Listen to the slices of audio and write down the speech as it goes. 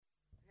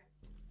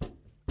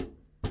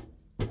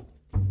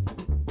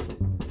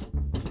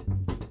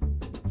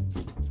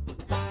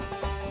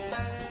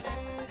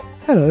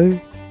Hello,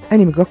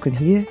 Annie McLaughlin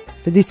here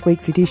for this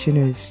week's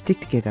edition of Stick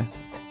Together,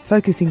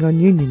 focusing on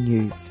union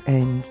news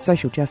and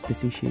social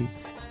justice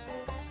issues.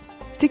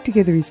 Stick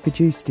Together is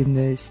produced in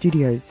the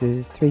studios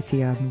of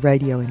 3CR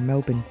Radio in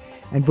Melbourne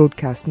and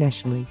broadcast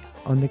nationally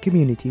on the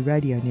Community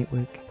Radio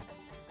Network.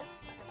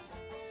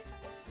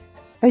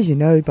 As you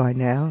know by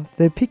now,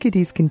 the picket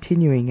is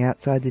continuing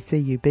outside the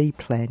CUB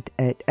plant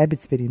at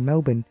Abbotsford in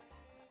Melbourne.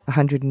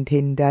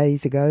 110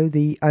 days ago,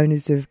 the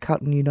owners of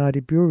Carlton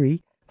United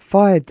Brewery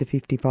fired the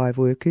 55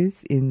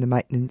 workers in the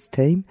maintenance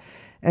team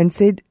and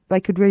said they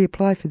could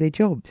reapply for their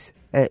jobs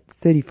at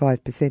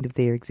 35% of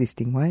their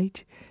existing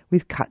wage,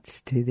 with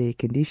cuts to their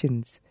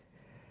conditions.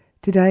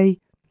 Today,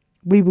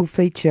 we will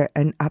feature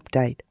an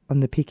update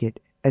on the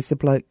picket as the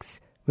blokes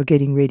were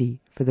getting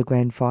ready for the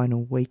grand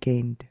final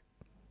weekend.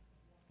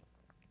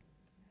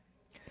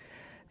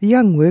 The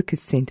Young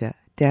Workers Centre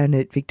down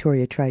at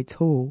Victoria Trades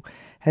Hall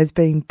has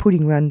been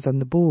putting runs on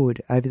the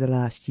board over the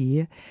last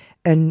year,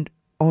 and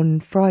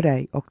on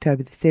Friday,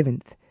 October the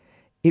 7th,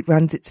 it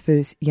runs its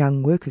first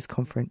Young Workers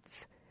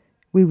Conference.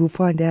 We will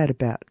find out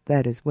about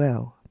that as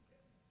well.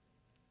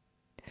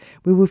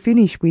 We will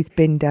finish with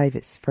Ben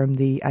Davis from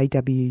the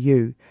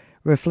AWU,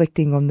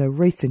 reflecting on the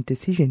recent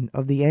decision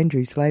of the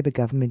Andrews Labor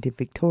government in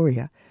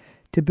Victoria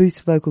to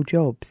boost local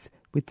jobs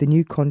with the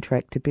new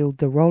contract to build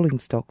the rolling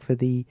stock for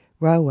the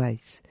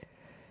railways.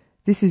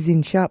 This is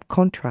in sharp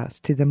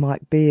contrast to the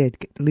Mike Baird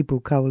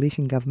Liberal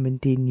coalition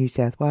government in New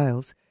South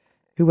Wales,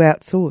 who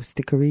outsourced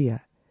to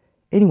Korea.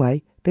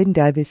 Anyway, Ben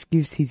Davis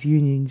gives his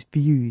union's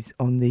views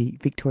on the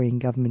Victorian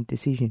government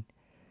decision.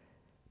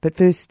 But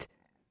first,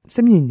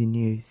 some union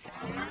news.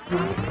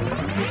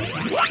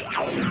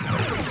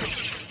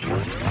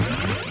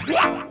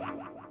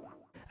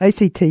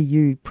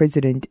 ACTU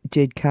President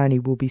Ged Kearney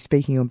will be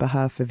speaking on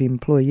behalf of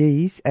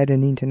employees at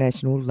an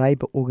International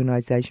Labour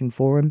Organisation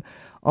forum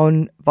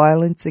on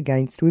violence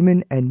against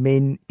women and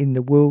men in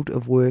the world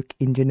of work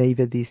in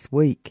Geneva this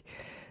week.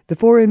 The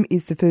forum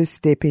is the first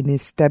step in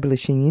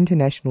establishing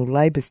international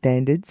labour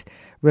standards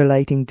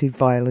relating to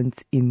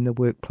violence in the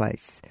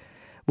workplace.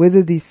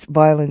 Whether this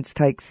violence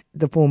takes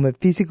the form of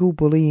physical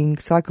bullying,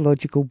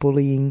 psychological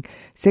bullying,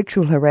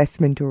 sexual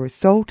harassment or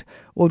assault,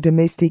 or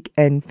domestic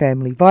and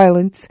family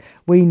violence,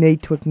 we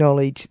need to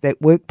acknowledge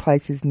that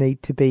workplaces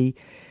need to be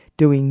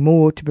doing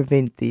more to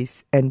prevent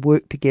this and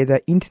work together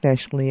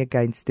internationally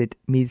against it,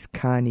 Ms.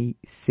 Kearney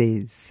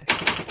says.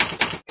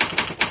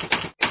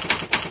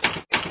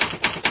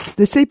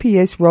 The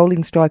CPS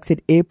rolling strikes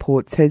at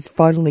airports has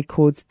finally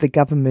caused the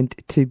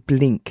government to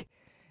blink.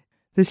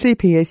 The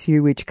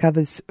CPSU, which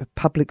covers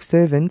public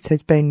servants,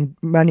 has been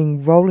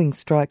running rolling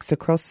strikes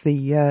across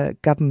the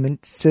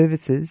government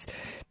services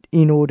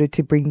in order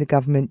to bring the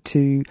government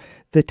to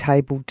the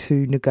table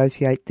to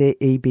negotiate their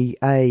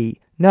EBA.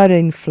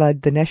 Nadine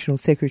Flood, the National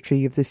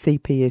Secretary of the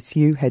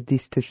CPSU, had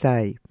this to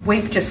say.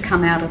 We've just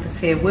come out of the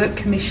Fair Work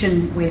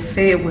Commission, where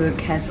Fair Work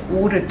has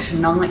ordered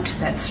tonight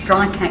that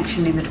strike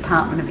action in the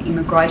Department of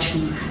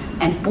Immigration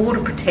and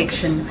Border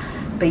Protection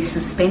be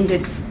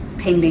suspended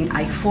pending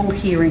a full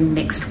hearing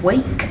next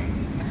week.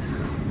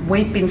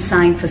 We've been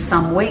saying for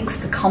some weeks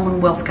the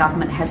Commonwealth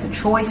Government has a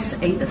choice: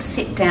 either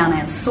sit down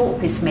and sort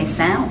this mess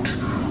out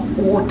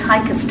or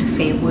take us to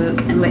Fair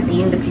Work and let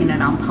the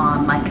independent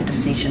umpire make a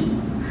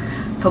decision.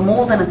 For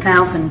more than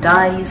 1,000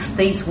 days,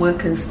 these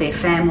workers, their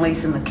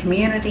families and the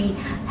community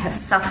have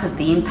suffered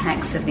the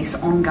impacts of this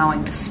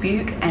ongoing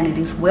dispute, and it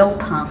is well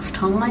past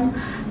time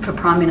for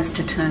Prime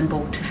Minister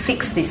Turnbull to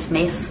fix this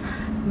mess,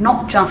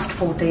 not just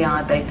for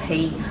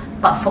DIBP,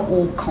 but for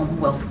all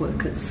Commonwealth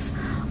workers.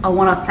 I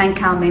want to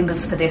thank our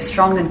members for their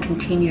strong and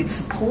continued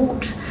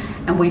support,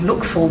 and we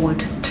look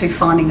forward to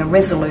finding a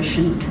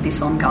resolution to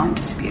this ongoing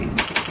dispute.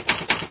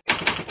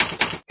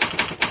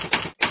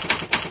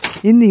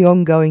 In the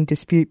ongoing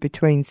dispute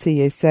between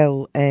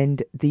CSL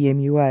and the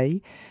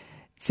MUA,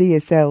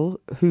 CSL,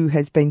 who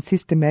has been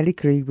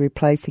systematically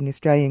replacing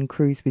Australian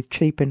crews with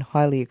cheap and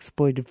highly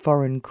exploited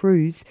foreign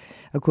crews,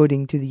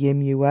 according to the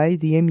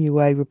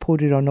MUA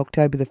reported on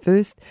October the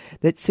 1st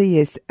that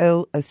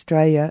CSL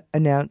Australia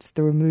announced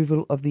the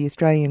removal of the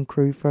Australian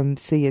crew from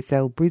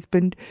CSL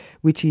Brisbane,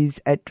 which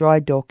is at dry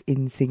dock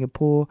in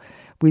Singapore,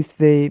 with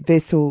the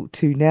vessel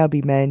to now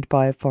be manned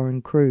by a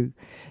foreign crew.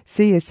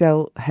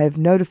 CSL have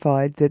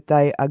notified that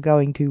they are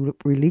going to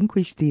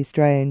relinquish the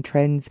Australian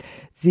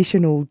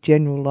Transitional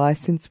General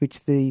Licence,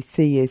 which the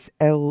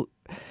CSL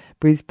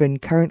Brisbane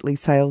currently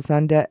sails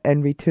under,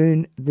 and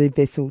return the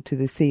vessel to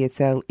the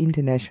CSL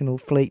International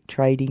Fleet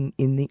trading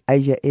in the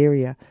Asia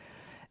area.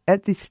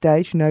 At this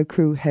stage, no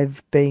crew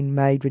have been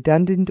made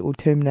redundant or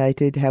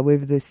terminated.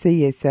 However, the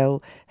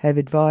CSL have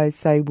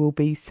advised they will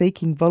be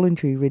seeking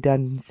voluntary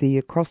redundancy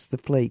across the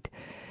fleet.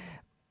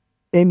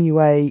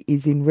 MUA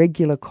is in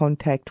regular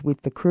contact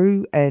with the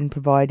crew and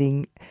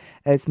providing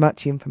as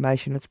much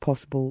information as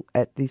possible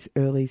at this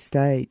early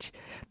stage.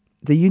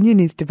 The union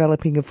is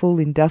developing a full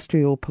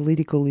industrial,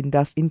 political,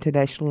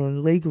 international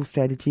and legal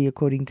strategy,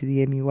 according to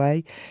the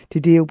MUA, to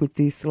deal with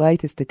this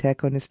latest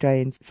attack on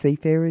Australian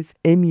seafarers.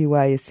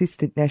 MUA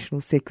Assistant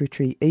National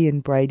Secretary Ian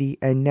Brady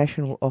and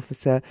National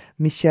Officer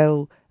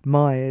Michelle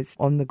Myers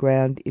on the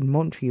ground in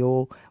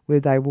Montreal,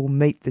 where they will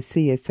meet the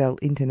CSL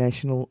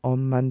International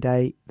on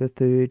Monday, the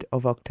 3rd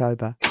of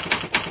October.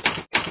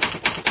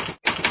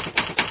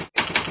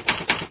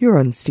 You're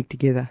on Stick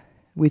Together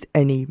with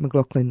Annie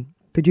McLaughlin,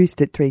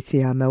 produced at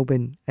 3CR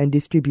Melbourne and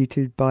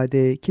distributed by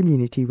the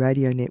Community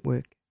Radio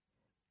Network.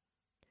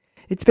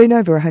 It's been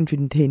over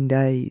 110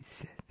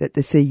 days that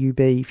the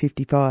CUB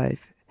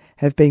 55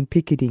 have been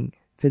picketing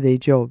for their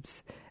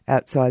jobs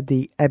outside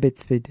the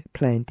Abbotsford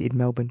plant in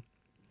Melbourne.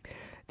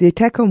 The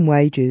attack on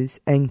wages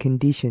and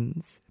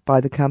conditions by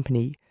the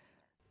company,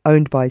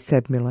 owned by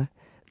Sabmiller,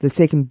 the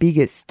second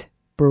biggest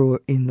brewer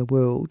in the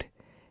world,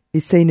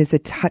 is seen as a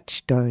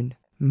touchstone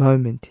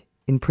moment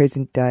in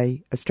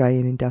present-day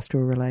Australian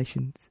industrial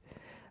relations.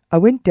 I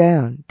went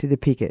down to the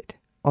picket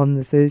on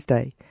the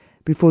Thursday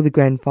before the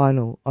grand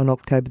final on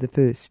October the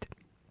 1st.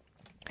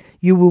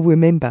 You will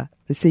remember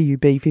the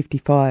CUB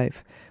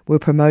 55 were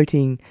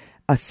promoting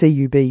a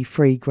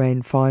CUB-free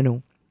grand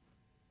final.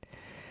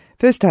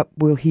 First up,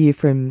 we'll hear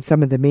from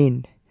some of the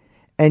men,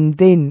 and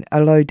then a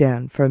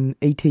lowdown from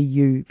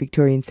ETU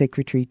Victorian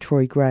Secretary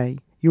Troy Gray.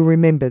 You'll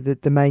remember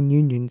that the main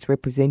unions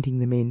representing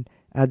the men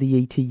are the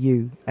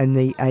ETU and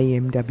the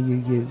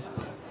AMWU.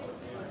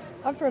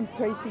 I'm from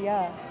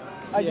 3CR.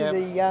 I do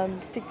the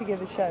Stick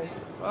Together show.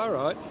 All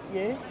right.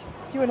 Yeah.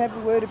 Do you want to have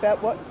a word about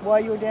why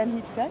you're down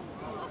here today?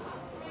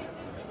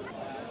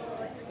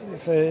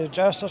 For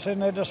justice in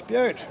their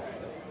dispute.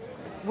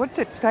 What's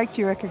at stake,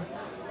 do you reckon?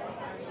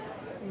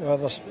 Well,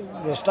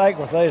 the stake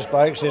with these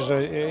blokes is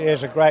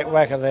a great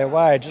whack of their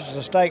wages.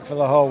 The stake for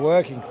the whole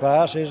working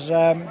class is,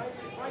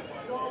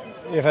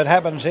 if it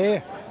happens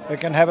here, it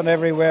can happen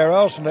everywhere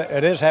else, and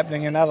it is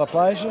happening in other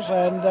places,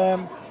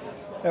 and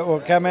it will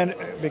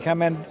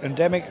become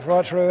endemic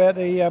right throughout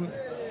the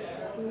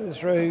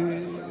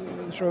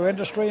through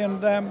industry,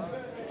 and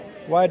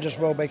wages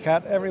will be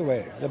cut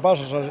everywhere. The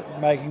bosses are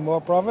making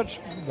more profits.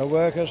 The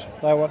workers,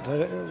 they want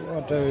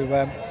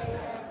to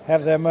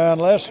have them earn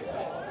less.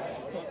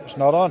 It's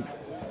not on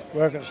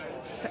workers.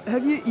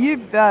 Have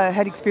you've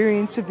had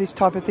experience of this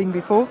type of thing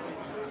before?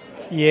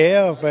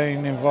 Yeah, I've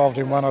been involved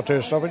in one or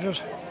two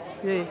stoppages.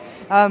 Yeah.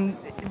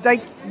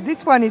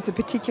 This one is a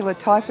particular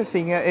type of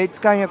thing. It's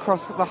going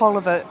across the whole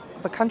of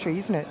the country,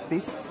 isn't it?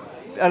 This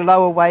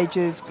lower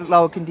wages,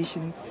 lower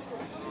conditions.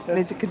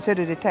 There's a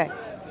concerted attack.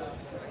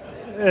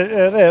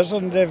 It is,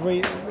 and if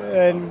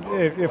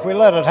we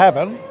let it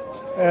happen,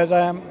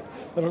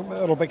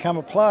 it'll become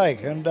a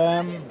plague. And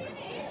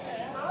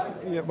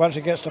once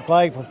it gets to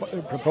plague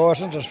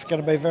proportions, it's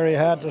going to be very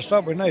hard to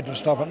stop. We need to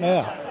stop it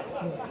now.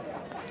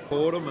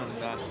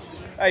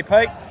 Hey,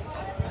 Pete.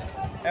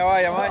 How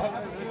are you, mate?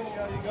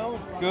 How you going?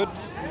 Good.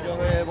 You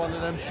got one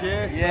of them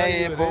shirts?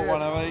 Yeah, bought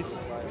one of these.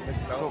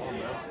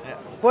 Yeah.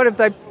 What have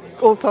they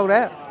all sold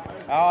out?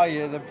 Oh,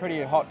 yeah, they're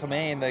pretty hot to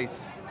man, these.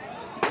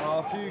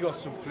 Oh, a few got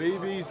some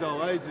freebies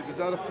though, eh? Was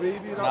that a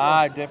freebie?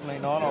 No, definitely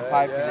not. I'll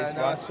pay for this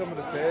one. Some of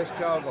the first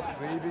car got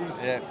freebies.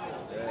 Yeah.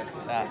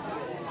 No,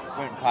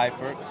 wouldn't pay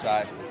for it,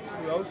 so.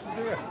 Who else is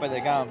there? But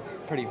they're going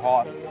pretty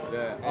hot.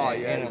 Yeah. Oh,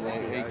 yeah. In the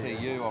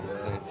ETU,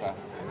 obviously. So.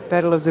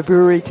 Battle of the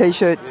Brewery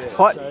T-shirts.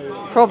 Hot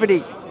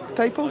property.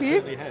 People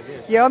here?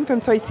 Yeah, I'm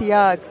from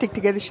 3CR, Stick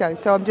Together show,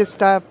 so I'm just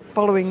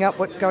following up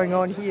what's going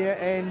on here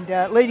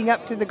and leading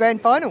up to the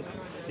grand final.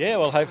 Yeah,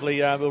 well, hopefully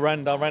they'll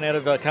run out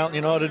of Carlton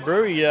United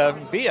Brewery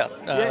beer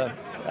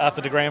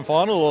after the grand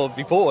final, or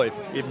before,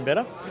 even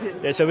better.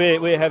 Yeah, so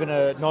we're having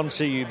a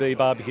non-CUB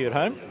barbecue at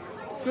home.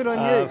 Good on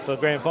you. For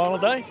grand final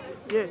day.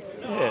 Yeah.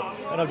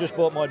 Yeah, and I've just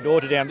brought my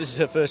daughter down. This is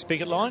her first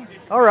picket line.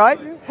 All right.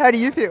 How do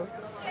you feel?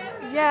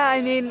 Yeah,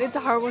 I mean, it's a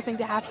horrible thing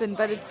to happen,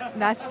 but it's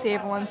nice to see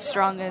everyone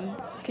strong and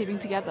keeping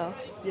together.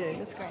 Yeah,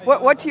 that's great.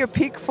 What's your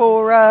pick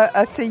for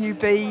a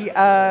CUB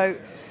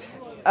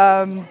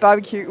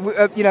barbecue,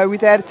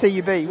 without a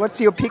CUB?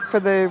 What's your pick for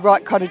the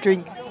right kind of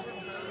drink?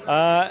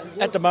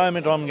 At the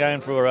moment, I'm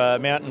going for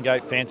Mountain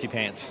Goat Fancy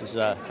Pants. This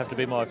have to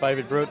be my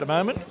favourite brew at the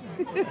moment.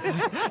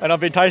 And I've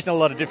been tasting a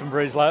lot of different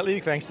brews lately,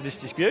 thanks to this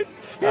dispute,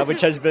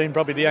 which has been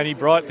probably the only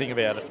bright thing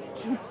about it.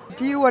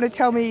 Do you want to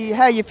tell me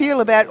how you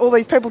feel about all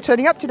these people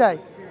turning up today?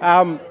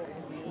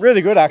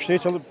 Really good, actually.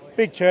 It's a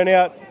big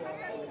turnout.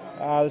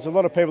 There's a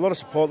lot of people, a lot of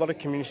support, a lot of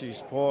community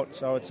support.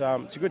 So it's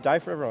a good day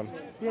for everyone.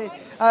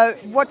 Yeah.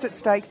 What's at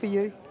stake for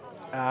you?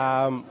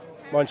 My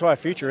entire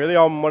future, really.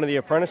 I'm one of the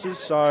apprentices,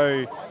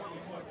 so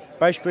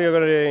basically I've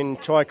got an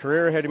entire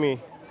career ahead of me.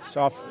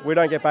 So if we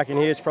don't get back in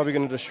here, it's probably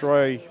going to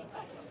destroy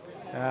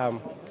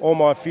all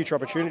my future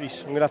opportunities.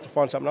 I'm going to have to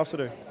find something else to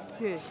do.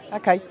 Yeah.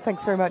 Okay,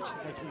 thanks very much.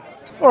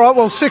 All right,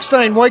 well,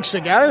 16 weeks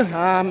ago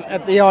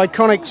at the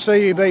iconic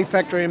CUB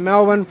factory in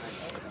Melbourne,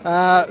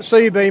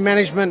 CUB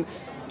management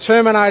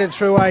terminated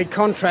through a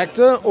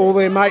contractor all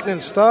their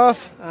maintenance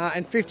staff,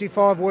 and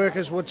 55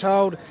 workers were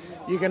told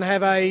you can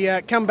have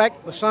a come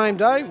back the same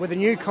day with a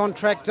new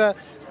contractor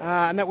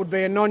and that would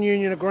be a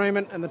non-union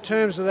agreement, and the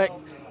terms of that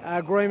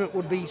agreement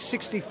would be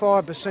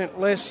 65%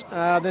 less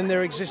than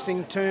their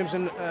existing terms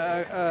and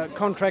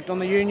contract on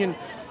the union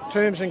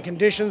terms and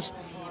conditions.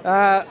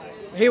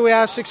 Here we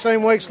are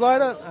 16 weeks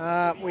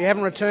later. We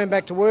haven't returned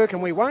back to work,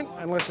 and we won't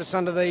unless it's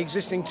under the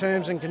existing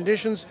terms and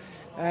conditions.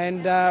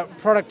 And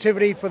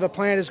productivity for the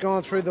plant has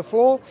gone through the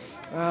floor,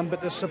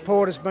 but the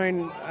support has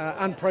been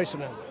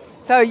unprecedented.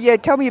 So, yeah,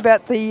 tell me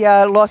about the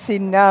loss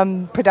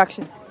in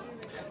production.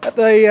 At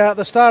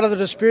the start of the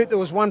dispute, there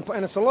was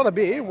and it's a lot of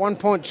beer,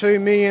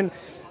 1.2 million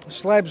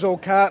slabs or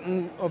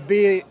carton of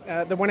beer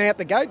that went out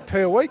the gate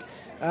per week.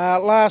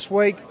 Last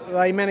week,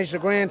 they managed a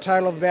grand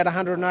total of about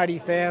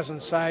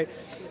 180,000. So,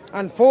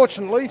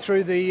 unfortunately,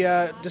 through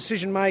the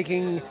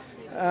decision-making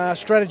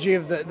strategy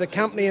of the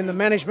company and the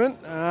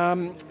management,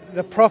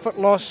 the profit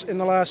loss in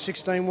the last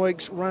 16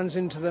 weeks runs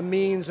into the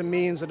millions and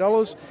millions of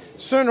dollars.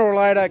 Sooner or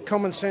later,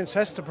 common sense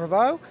has to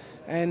prevail,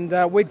 and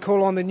we'd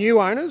call on the new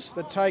owners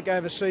that take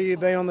over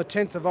CUB on the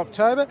 10th of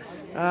October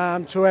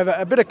to have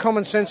a bit of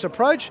common sense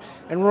approach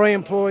and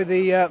re-employ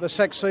the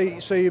sacked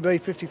CUB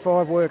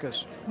 55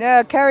 workers.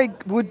 Now, Carrie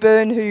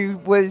Woodburn, who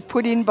was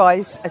put in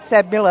by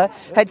Sab Miller,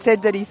 had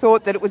said that he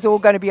thought that it was all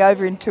going to be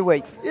over in 2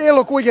 weeks. Yeah,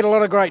 look, we get a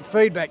lot of great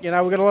feedback. We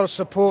get a lot of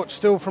support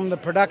still from the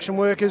production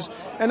workers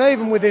and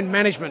even within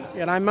management.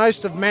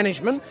 Most of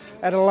management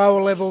at a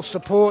lower level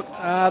support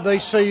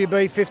these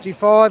CUB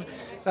 55.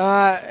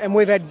 And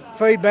we've had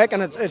feedback,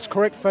 and it's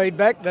correct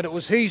feedback, that it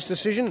was his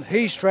decision,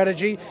 his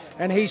strategy,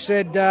 and he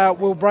said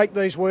we'll break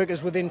these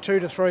workers within 2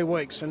 to 3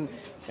 weeks. And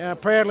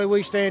proudly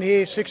we stand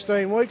here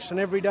 16 weeks, and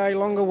every day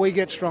longer we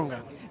get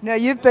stronger. Now,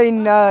 you've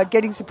been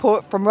getting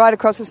support from right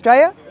across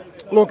Australia?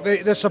 Look,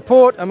 the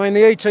support, the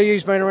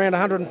ETU's been around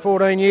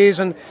 114 years,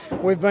 and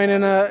we've been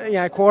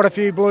in quite a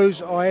few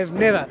blues. I have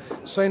never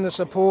seen the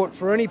support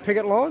for any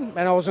picket line,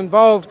 and I was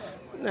involved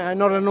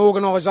not at an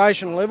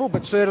organisation level,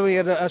 but certainly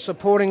at a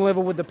supporting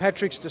level with the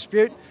Patrick's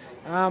dispute.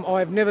 I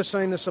have never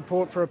seen the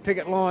support for a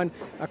picket line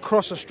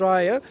across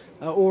Australia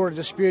or a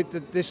dispute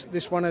that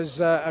this one has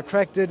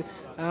attracted.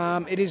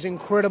 It is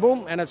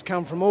incredible, and it's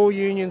come from all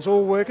unions,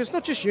 all workers,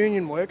 not just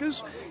union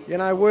workers,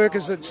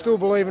 workers that still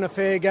believe in a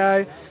fair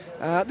go.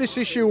 This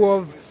issue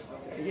of,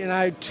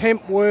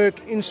 temp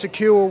work,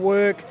 insecure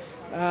work,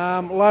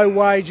 low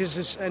wages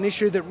is an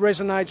issue that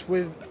resonates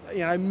with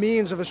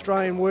millions of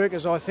Australian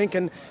workers, I think,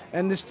 and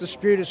this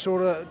dispute has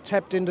sort of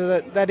tapped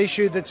into that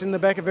issue that's in the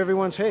back of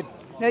everyone's head.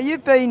 Now,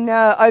 you've been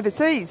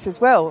overseas as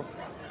well.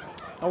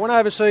 I went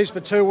overseas for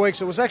 2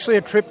 weeks. It was actually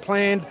a trip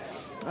planned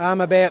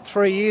about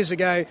 3 years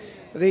ago.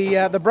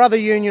 The brother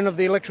union of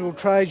the Electrical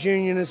Trades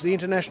Union is the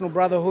International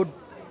Brotherhood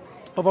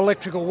of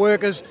Electrical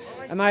Workers,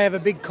 and they have a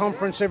big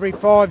conference every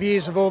 5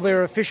 years of all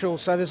their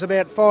officials. So there's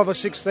about 5,000 or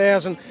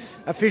 6,000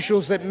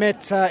 officials that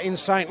met in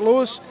St.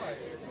 Louis.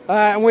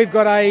 And we've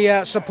got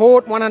a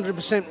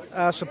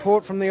 100%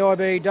 support from the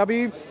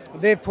IBEW.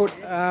 They've put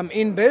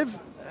InBev,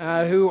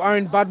 who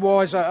own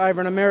Budweiser over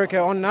in America,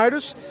 on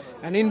notice.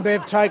 And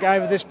InBev take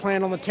over this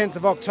plant on the 10th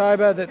of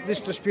October, that this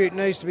dispute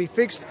needs to be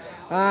fixed.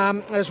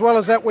 As well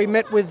as that, we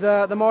met with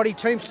the mighty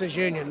Teamsters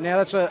Union. Now,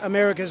 that's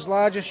America's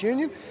largest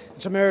union.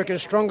 It's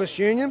America's strongest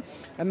union,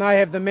 and they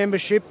have the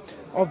membership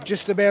of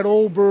just about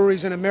all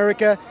breweries in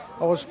America.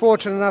 I was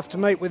fortunate enough to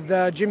meet with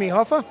Jimmy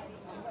Hoffa,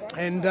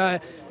 and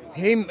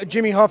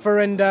Jimmy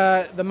Hoffa and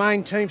the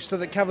main Teamster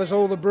that covers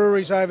all the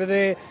breweries over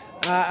there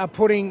are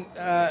putting,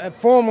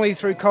 formally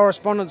through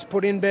correspondence,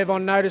 put InBev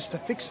on notice to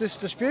fix this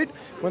dispute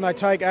when they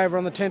take over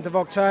on the 10th of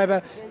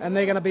October, and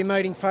they're going to be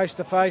meeting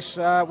face-to-face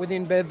with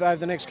InBev over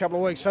the next couple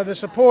of weeks. So the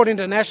support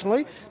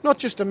internationally, not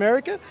just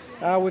America,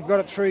 we've got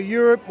it through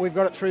Europe, we've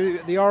got it through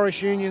the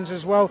Irish unions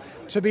as well.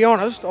 To be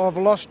honest, I've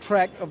lost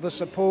track of the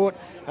support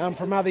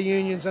from other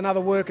unions and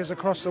other workers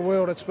across the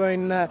world. It's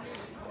been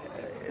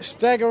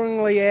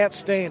staggeringly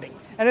outstanding.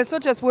 And it's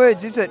not just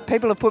words, is it?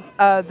 People have put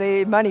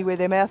their money where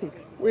their mouth is.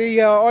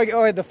 I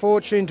had the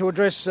fortune to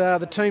address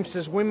the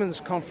Teamsters Women's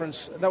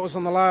Conference. That was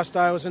on the last day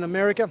I was in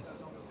America,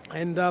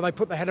 and they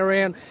put the hat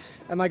around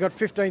and they got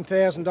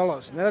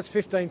 $15,000. Now that's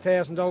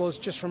 $15,000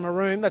 just from a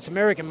room. That's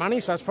American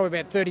money, so it's probably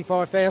about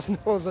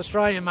 $35,000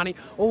 Australian money,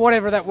 or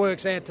whatever that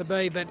works out to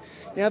be. But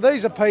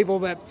these are people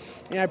that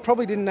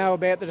probably didn't know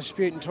about the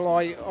dispute until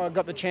I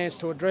got the chance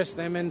to address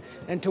them,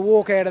 and to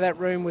walk out of that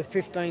room with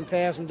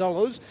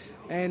 $15,000.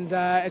 And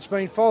it's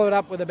been followed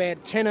up with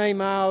about 10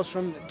 emails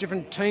from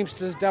different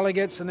Teamsters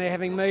delegates, and they're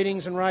having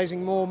meetings and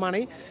raising more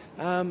money.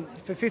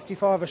 For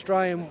 55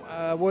 Australian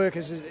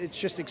workers, it's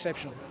just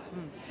exceptional.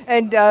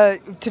 And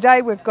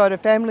today we've got a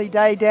family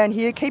day down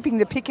here, keeping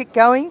the picket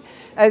going,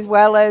 as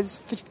well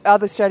as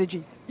other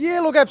strategies.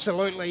 Yeah, look,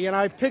 absolutely.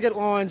 Picket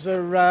lines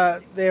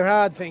are they're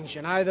hard things.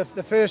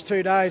 The first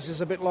 2 days is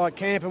a bit like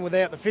camping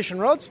without the fishing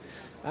rods.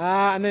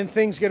 And then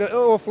things get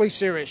awfully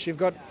serious. You've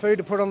got food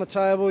to put on the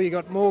table, you've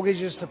got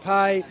mortgages to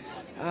pay,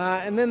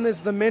 and then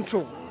there's the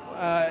mental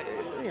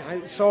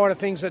side of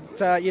things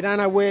that you don't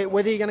know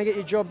whether you're going to get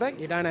your job back,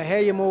 you don't know how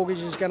your mortgage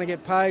is going to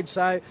get paid.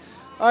 So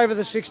over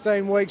the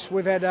 16 weeks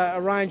we've had a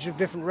range of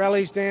different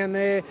rallies down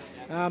there.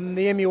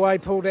 The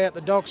MUA pulled out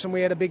the docks and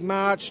we had a big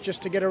march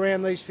just to get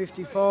around these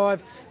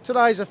 55.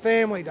 Today's a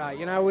family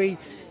day.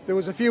 There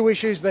was a few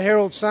issues. The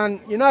Herald Sun,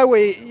 where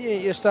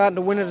you're starting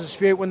to win a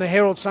dispute when the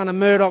Herald Sun and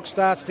Murdoch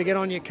starts to get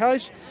on your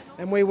case,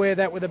 and we wear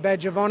that with a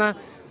badge of honour.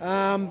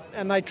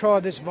 And they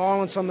tried this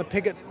violence on the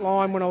picket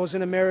line when I was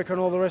in America and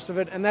all the rest of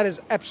it, and that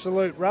is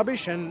absolute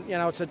rubbish, and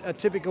it's a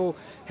typical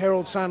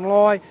Herald Sun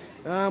lie.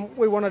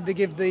 We wanted to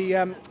give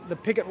the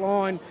picket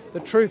line the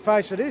true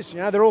face it is.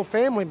 They're all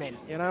family men,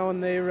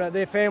 and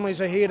their families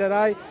are here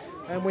today,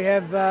 and we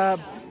have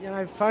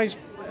face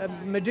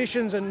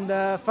magicians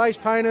and face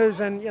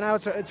painters, and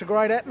it's a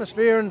great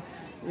atmosphere, and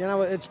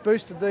it's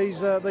boosted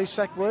these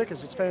sacked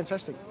workers. It's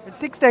fantastic. It's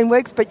 16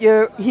 weeks, but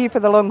you're here for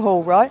the long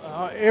haul, right?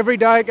 Every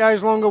day it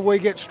goes longer, we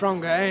get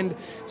stronger, and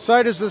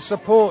so does the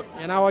support.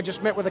 I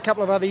just met with a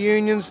couple of other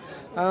unions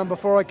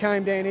before I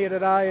came down here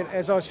today, and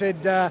as I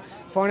said,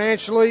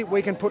 financially,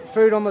 we can put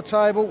food on the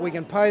table, we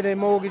can pay their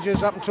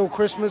mortgages up until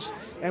Christmas,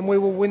 and we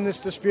will win this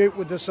dispute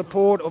with the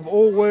support of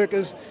all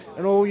workers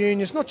and all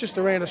unions, not just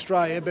around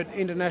Australia, but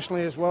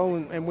internationally as well,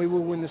 and we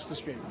will win this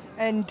dispute.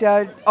 And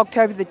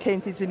October the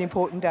 10th is an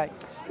important date.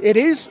 It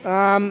is.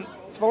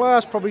 For the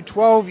last probably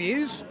 12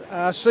 years,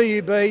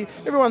 CUB,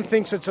 everyone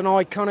thinks it's an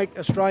iconic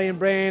Australian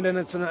brand and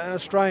it's an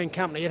Australian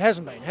company. It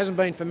hasn't been. It hasn't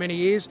been for many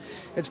years.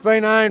 It's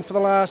been owned for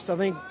the last, I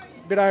think,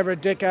 bit over a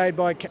decade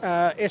by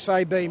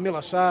SAB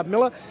Miller, Saab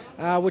Miller,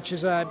 which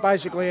is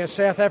basically a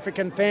South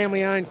African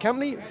family-owned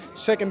company,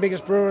 second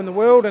biggest brewer in the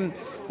world, and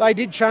they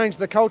did change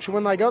the culture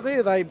when they got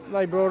there.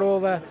 They brought all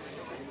the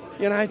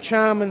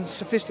charm and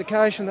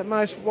sophistication that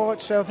most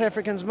white South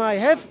Africans may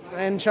have,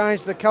 and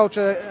changed the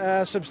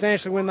culture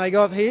substantially when they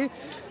got here.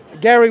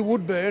 Gary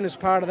Woodburn is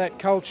part of that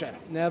culture.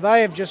 Now,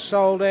 they have just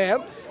sold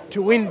out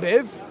to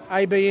InBev,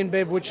 AB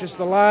InBev, which is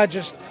the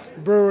largest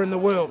brewer in the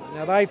world.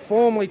 Now, they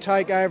formally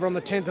take over on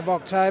the 10th of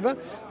October.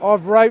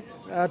 I've wrote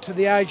to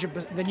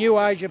the new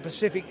Asia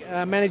Pacific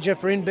manager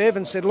for InBev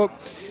and said, look,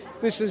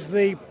 this is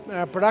the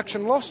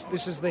production loss,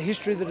 this is the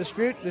history of the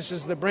dispute, this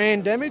is the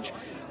brand damage.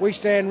 We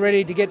stand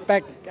ready to get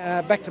back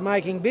to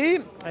making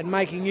beer and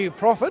making new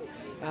profit,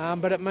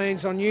 but it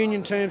means on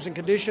union terms and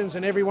conditions,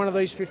 and every one of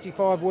these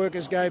 55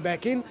 workers go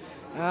back in.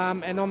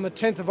 And on the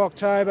 10th of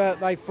October,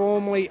 they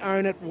formally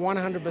own it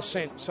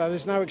 100%. So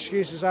there's no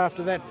excuses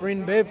after that for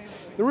InBev.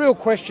 The real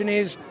question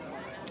is,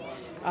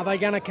 are they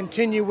going to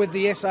continue with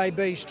the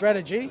SAB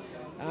strategy?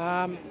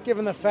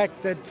 Given the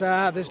fact that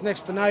there's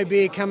next to no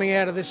beer coming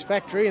out of this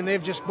factory and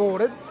they've just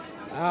bought it,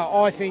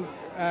 I think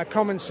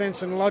common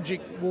sense and logic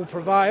will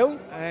prevail,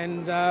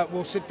 and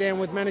we'll sit down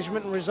with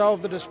management and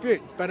resolve the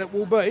dispute. But it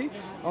will be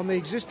on the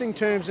existing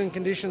terms and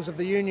conditions of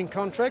the union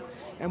contract,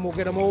 and we'll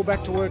get them all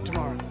back to work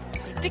tomorrow.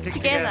 Stick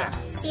together.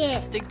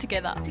 Yeah. Stick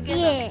together.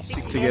 Yeah.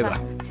 Stick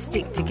together.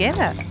 Stick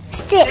together.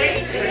 Stick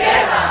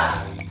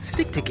together.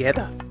 Stick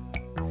together.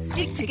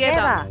 Stick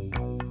together.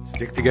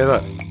 Stick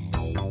together.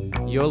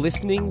 You're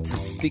listening to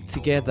Stick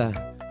Together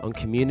on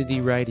Community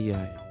Radio.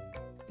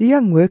 The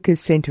Young Workers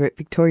Centre at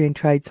Victorian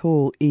Trades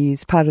Hall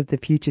is part of the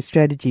future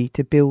strategy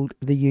to build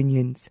the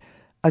unions.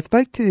 I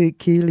spoke to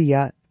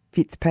Keelia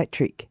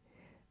Fitzpatrick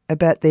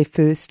about their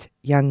first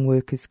Young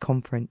Workers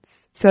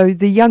Conference. So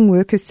the Young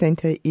Workers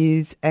Centre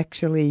is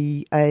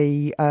actually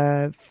a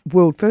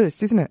world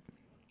first, isn't it?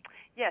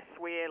 Yes,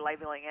 we're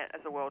labelling it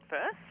as a world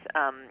first,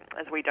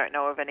 as we don't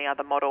know of any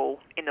other model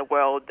in the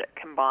world that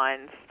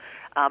combines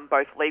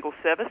both legal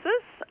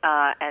services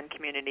and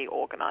community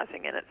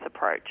organising in its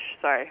approach.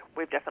 So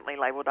we've definitely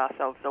labelled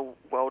ourselves a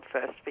world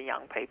first for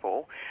young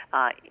people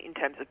in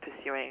terms of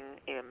pursuing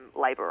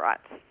labour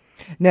rights.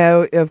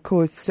 Now, of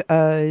course,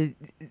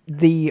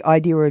 the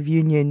idea of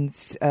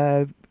unions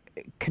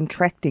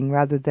contracting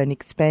rather than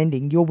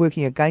expanding, you're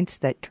working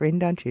against that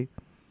trend, aren't you?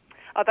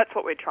 Oh, that's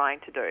what we're trying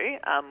to do.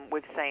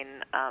 We've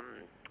seen,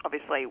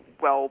 obviously,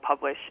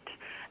 well-published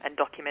and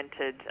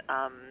documented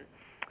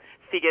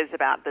figures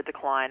about the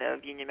decline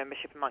of union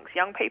membership amongst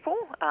young people,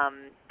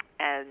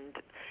 and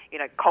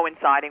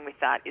coinciding with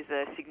that is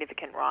a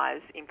significant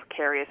rise in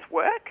precarious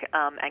work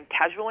and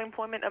casual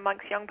employment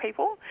amongst young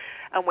people,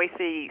 and we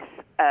see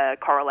a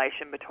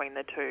correlation between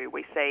the two.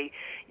 We see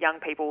young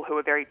people who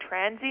are very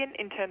transient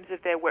in terms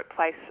of their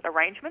workplace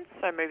arrangements,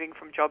 so moving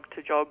from job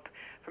to job,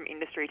 from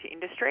industry to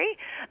industry.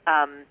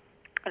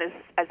 And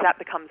as that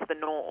becomes the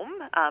norm,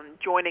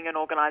 joining an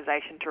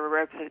organisation to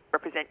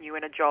represent you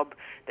in a job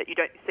that you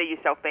don't see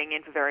yourself being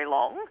in for very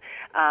long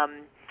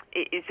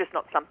is just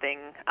not something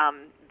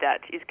that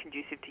is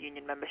conducive to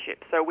union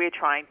membership. So we're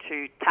trying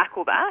to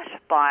tackle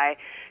that by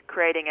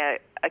creating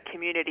a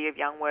community of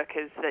young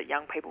workers that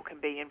young people can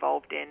be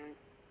involved in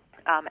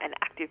and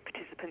active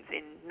participants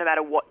in, no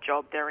matter what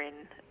job they're in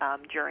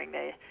during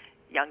their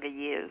younger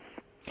years.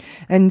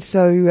 And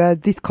so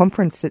this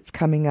conference that's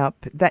coming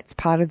up, that's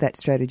part of that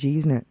strategy,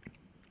 isn't it?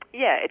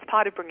 Yeah, it's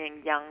part of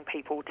bringing young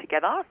people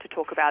together to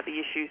talk about the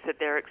issues that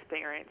they're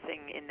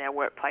experiencing in their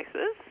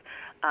workplaces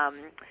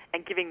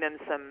and giving them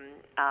some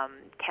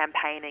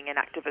campaigning and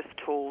activist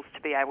tools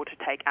to be able to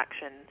take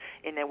action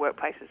in their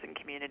workplaces and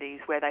communities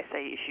where they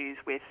see issues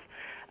with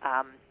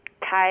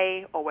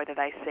pay, or whether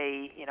they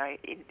see,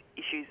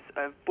 issues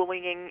of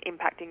bullying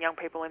impacting young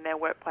people in their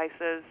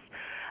workplaces,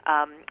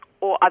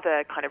 or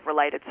other kind of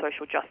related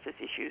social justice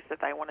issues that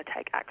they want to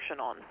take action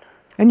on.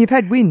 And you've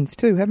had wins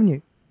too, haven't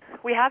you?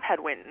 We have had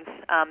wins.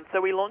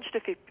 So we launched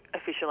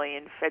officially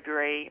in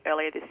February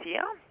earlier this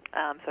year,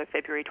 so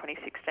February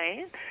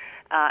 2016,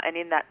 and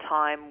in that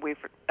time we've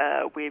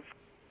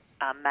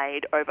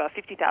made over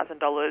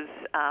 $50,000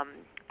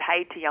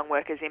 paid to young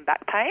workers in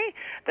back pay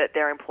that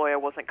their employer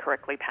wasn't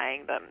correctly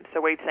paying them. So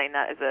we've seen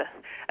that as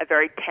a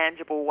very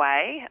tangible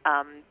way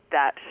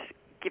that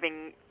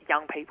giving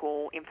young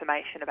people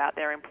information about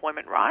their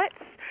employment rights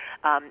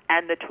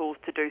and the tools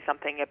to do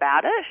something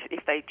about it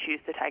if they choose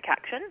to take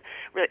action,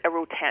 a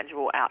real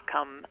tangible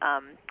outcome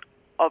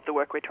of the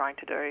work we're trying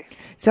to do.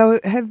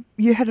 So have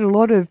you had a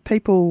lot of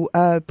people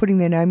putting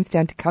their names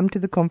down to come to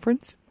the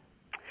conference?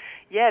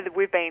 Yeah,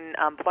 we've been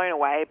blown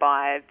away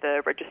by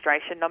the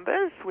registration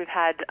numbers. We've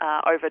had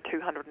over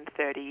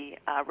 230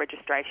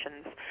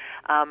 registrations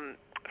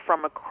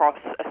from across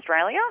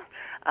Australia.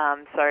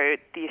 So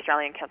the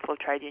Australian Council of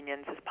Trade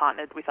Unions has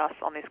partnered with us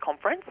on this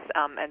conference,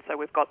 and so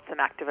we've got some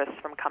activists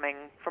coming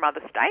from other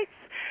states,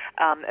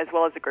 as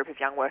well as a group of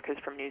young workers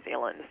from New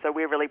Zealand. So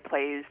we're really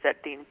pleased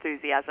at the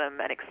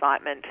enthusiasm and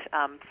excitement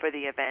for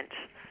the event.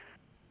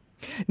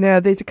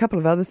 Now, there's a couple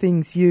of other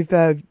things. You've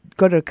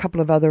got a couple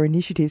of other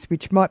initiatives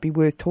which might be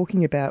worth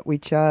talking about,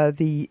 which are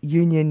the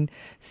Union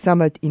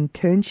Summer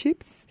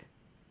internships.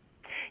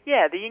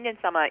 Yeah, the Union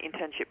Summer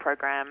internship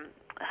program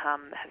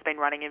has been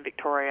running in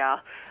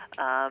Victoria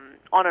on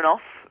and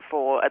off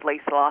for at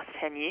least the last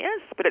 10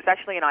 years, but it's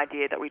actually an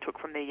idea that we took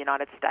from the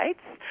United States,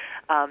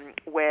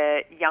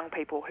 where young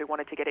people who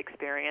wanted to get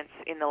experience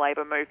in the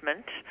labour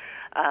movement,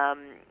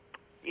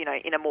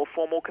 in a more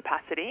formal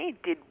capacity,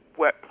 did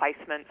work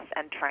placements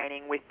and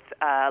training with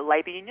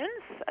labour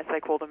unions, as they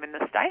call them in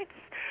the States.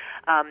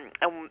 And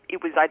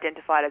it was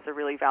identified as a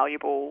really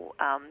valuable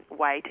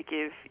way to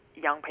give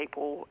young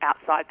people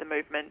outside the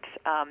movement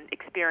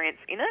experience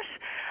in it,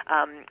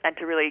 and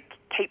to really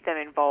keep them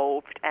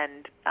involved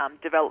and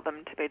develop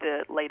them to be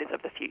the leaders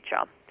of the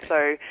future.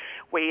 So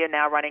we are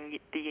now running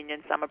the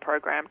Union Summer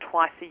program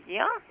twice a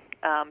year.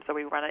 So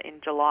we run it in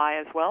July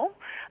as well,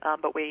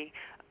 but we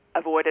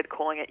avoided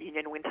calling it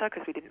Union Winter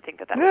because we didn't think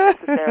that was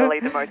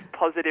necessarily the most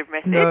positive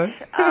message.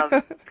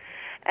 No.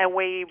 And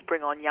we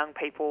bring on young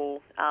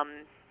people,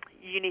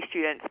 uni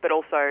students, but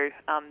also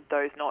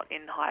those not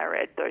in higher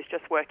ed, those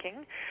just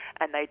working,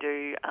 and they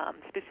do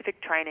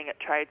specific training at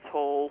Trades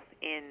Hall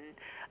in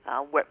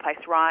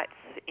workplace rights,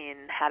 in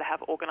how to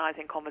have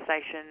organising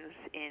conversations,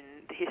 in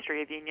the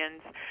history of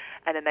unions,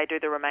 and then they do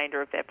the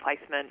remainder of their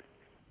placement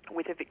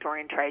with a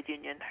Victorian trade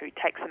union who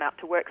takes them out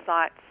to work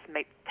sites,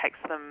 takes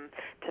them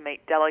to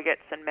meet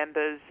delegates and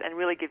members, and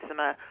really gives them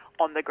a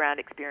on-the-ground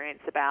experience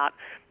about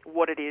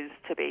what it is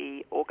to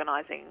be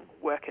organising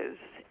workers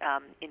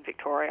in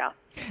Victoria.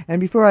 And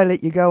before I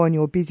let you go on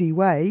your busy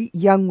way,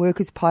 Young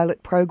Workers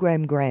Pilot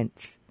Program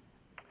grants.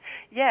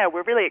 Yeah,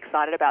 we're really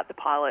excited about the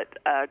pilot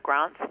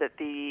grants that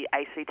the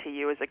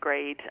ACTU has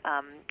agreed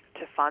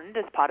to fund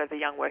as part of the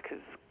Young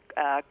Workers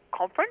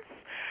Conference.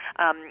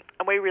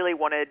 And we really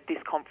wanted this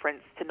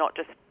conference to not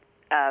just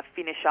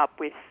finish up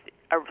with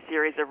a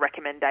series of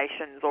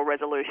recommendations or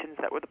resolutions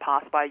that were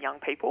passed by young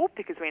people,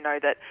 because we know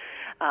that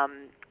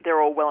they're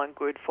all well and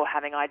good for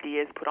having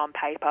ideas put on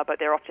paper, but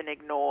they're often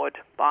ignored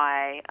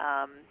by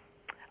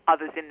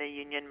others in the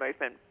union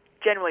movement,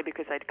 generally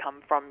because they'd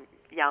come from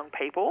young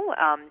people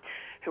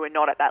who are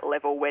not at that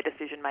level where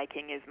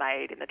decision-making is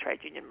made in the trade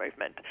union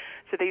movement.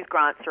 So these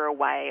grants are a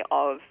way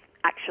of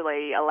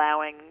actually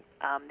allowing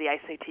the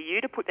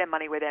ACTU to put their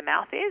money where their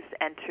mouth is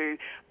and to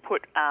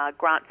put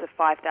grants of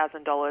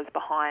 $5,000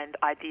 behind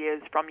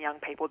ideas from young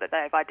people that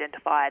they've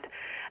identified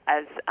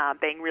as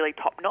being really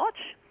top-notch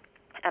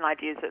and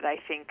ideas that they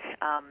think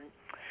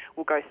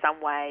will go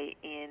some way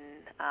in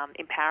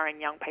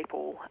empowering young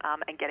people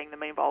and getting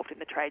them involved in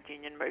the trade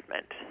union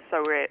movement.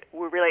 So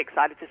we're really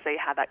excited to see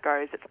how that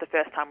goes. It's the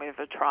first time we've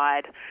ever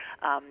tried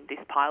this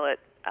pilot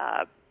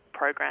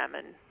program,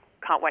 and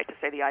can't wait to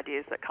see the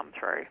ideas that come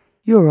through.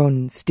 You're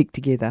on Stick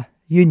Together,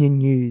 Union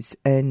News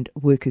and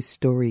Workers'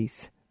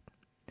 Stories.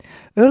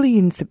 Early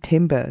in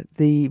September,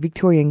 the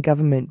Victorian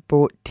government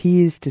brought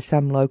tears to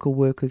some local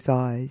workers'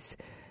 eyes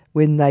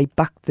when they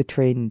bucked the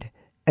trend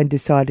and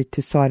decided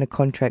to sign a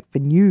contract for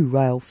new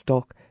rail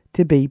stock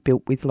to be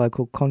built with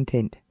local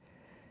content.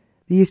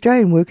 The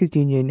Australian Workers'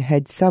 Union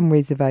had some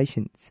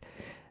reservations,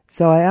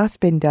 so I asked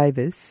Ben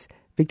Davis,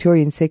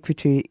 Victorian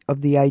Secretary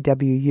of the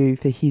AWU,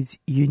 for his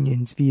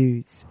union's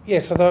views. Yeah,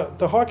 so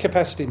the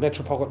high-capacity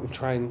Metropolitan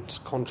Trains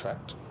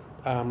contract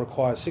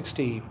requires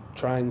 60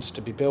 trains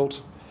to be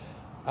built.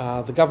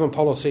 The government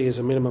policy is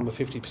a minimum of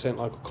 50%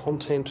 local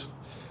content,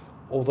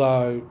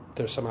 although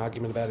there's some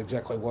argument about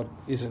exactly what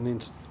is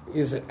and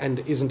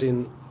isn't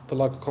in the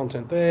local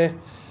content there.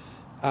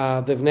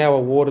 They've now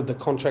awarded the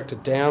contract to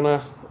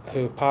Downer,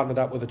 who have partnered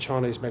up with a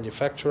Chinese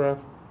manufacturer.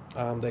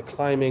 They're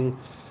claiming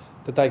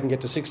that they can get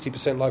to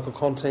 60% local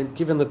content.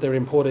 Given that they're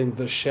importing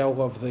the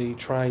shell of the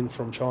train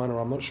from China,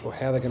 I'm not sure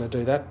how they're going to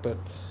do that, but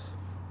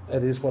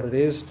it is what it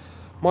is.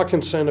 My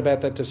concern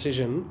about that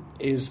decision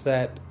is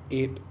that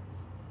it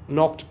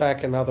knocked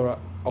back another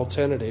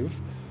alternative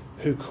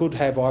who could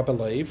have, I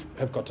believe,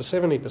 have got to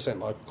 70%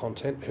 local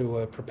content, who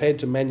are prepared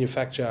to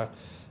manufacture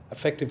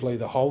effectively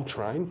the whole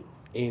train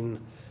in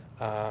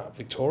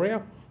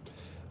Victoria.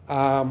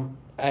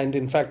 And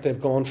in fact,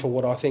 they've gone for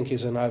what I think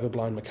is an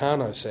overblown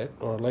Meccano set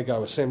or a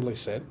Lego assembly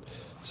set.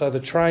 So the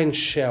train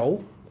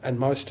shell and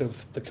most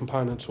of the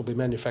components will be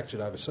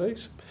manufactured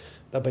overseas.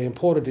 They'll be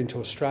imported into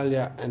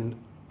Australia and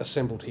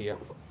assembled here.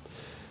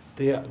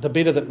 The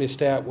bidder that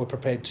missed out were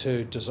prepared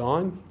to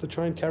design the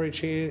train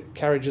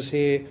carriages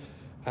here,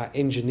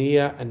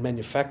 engineer and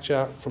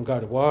manufacture from go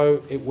to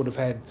woe. It would have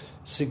had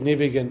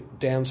significant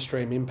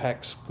downstream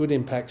impacts, good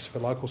impacts for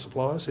local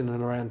suppliers in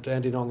and around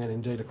Dandenong and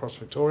indeed across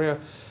Victoria.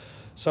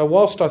 So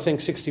whilst I think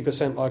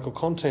 60% local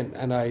content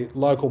and a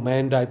local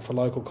mandate for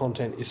local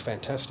content is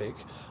fantastic,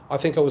 I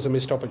think it was a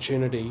missed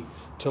opportunity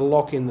to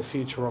lock in the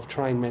future of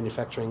train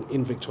manufacturing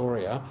in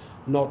Victoria,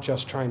 not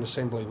just train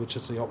assembly, which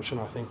is the option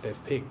I think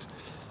they've picked.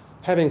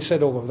 Having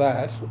said all of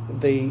that,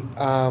 the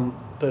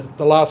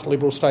last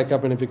Liberal state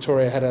government in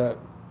Victoria had a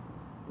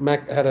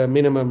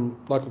minimum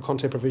local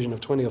content provision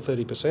of 20 or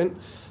 30%.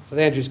 So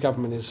the Andrews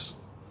government is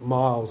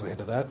miles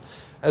ahead of that,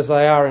 as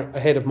they are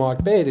ahead of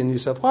Mike Baird in New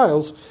South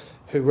Wales,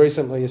 who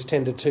recently has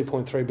tendered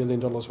 $2.3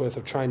 billion worth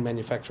of train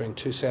manufacturing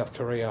to South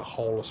Korea,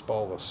 holus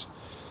bolus.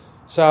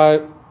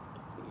 So,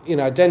 you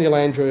know, Daniel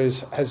Andrews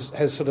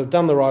has sort of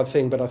done the right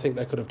thing, but I think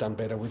they could have done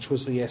better, which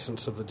was the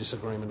essence of the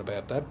disagreement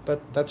about that.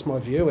 But that's my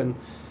view, and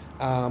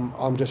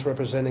I'm just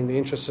representing the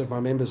interests of my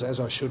members, as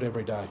I should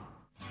every day.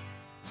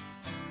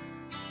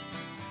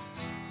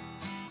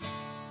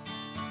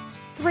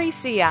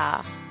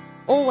 3CR,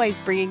 always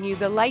bringing you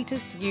the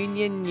latest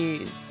union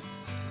news.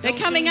 They're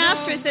coming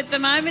after us at the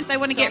moment. They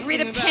want to get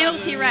rid of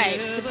penalty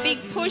rates, the big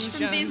push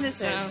from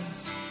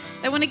businesses.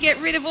 They want to get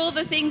rid of all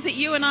the things that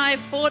you and I have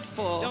fought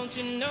for. So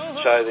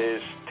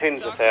there's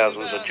tens of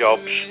thousands of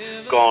jobs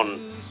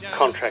gone,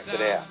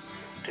 contracted out,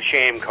 to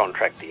sham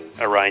contracting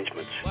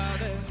arrangements.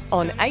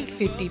 On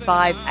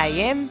 8:55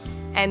 AM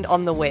and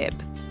on the web,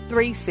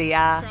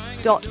 3cr.org.au.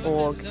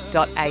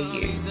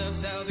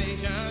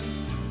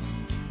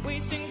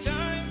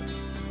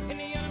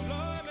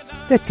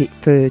 That's it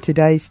for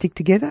today's Stick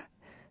Together.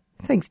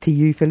 Thanks to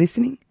you for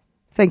listening.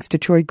 Thanks to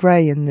Troy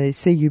Gray and the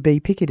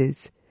CUB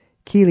picketers,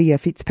 Keelia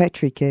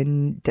Fitzpatrick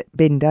and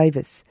Ben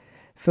Davis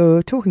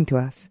for talking to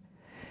us.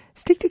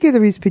 Stick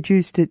Together is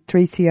produced at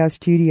 3CR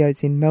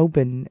Studios in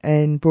Melbourne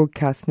and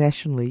broadcast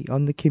nationally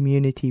on the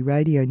Community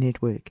Radio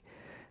Network.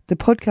 The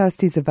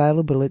podcast is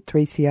available at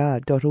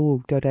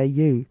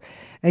 3cr.org.au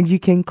and you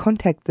can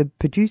contact the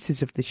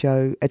producers of the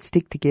show at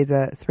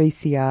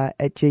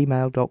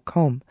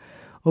sticktogether3cr@gmail.com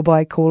or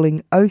by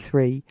calling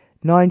 03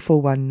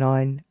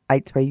 9419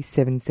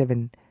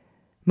 8377.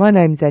 My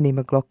name's Annie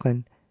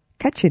McLaughlin.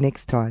 Catch you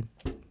next time.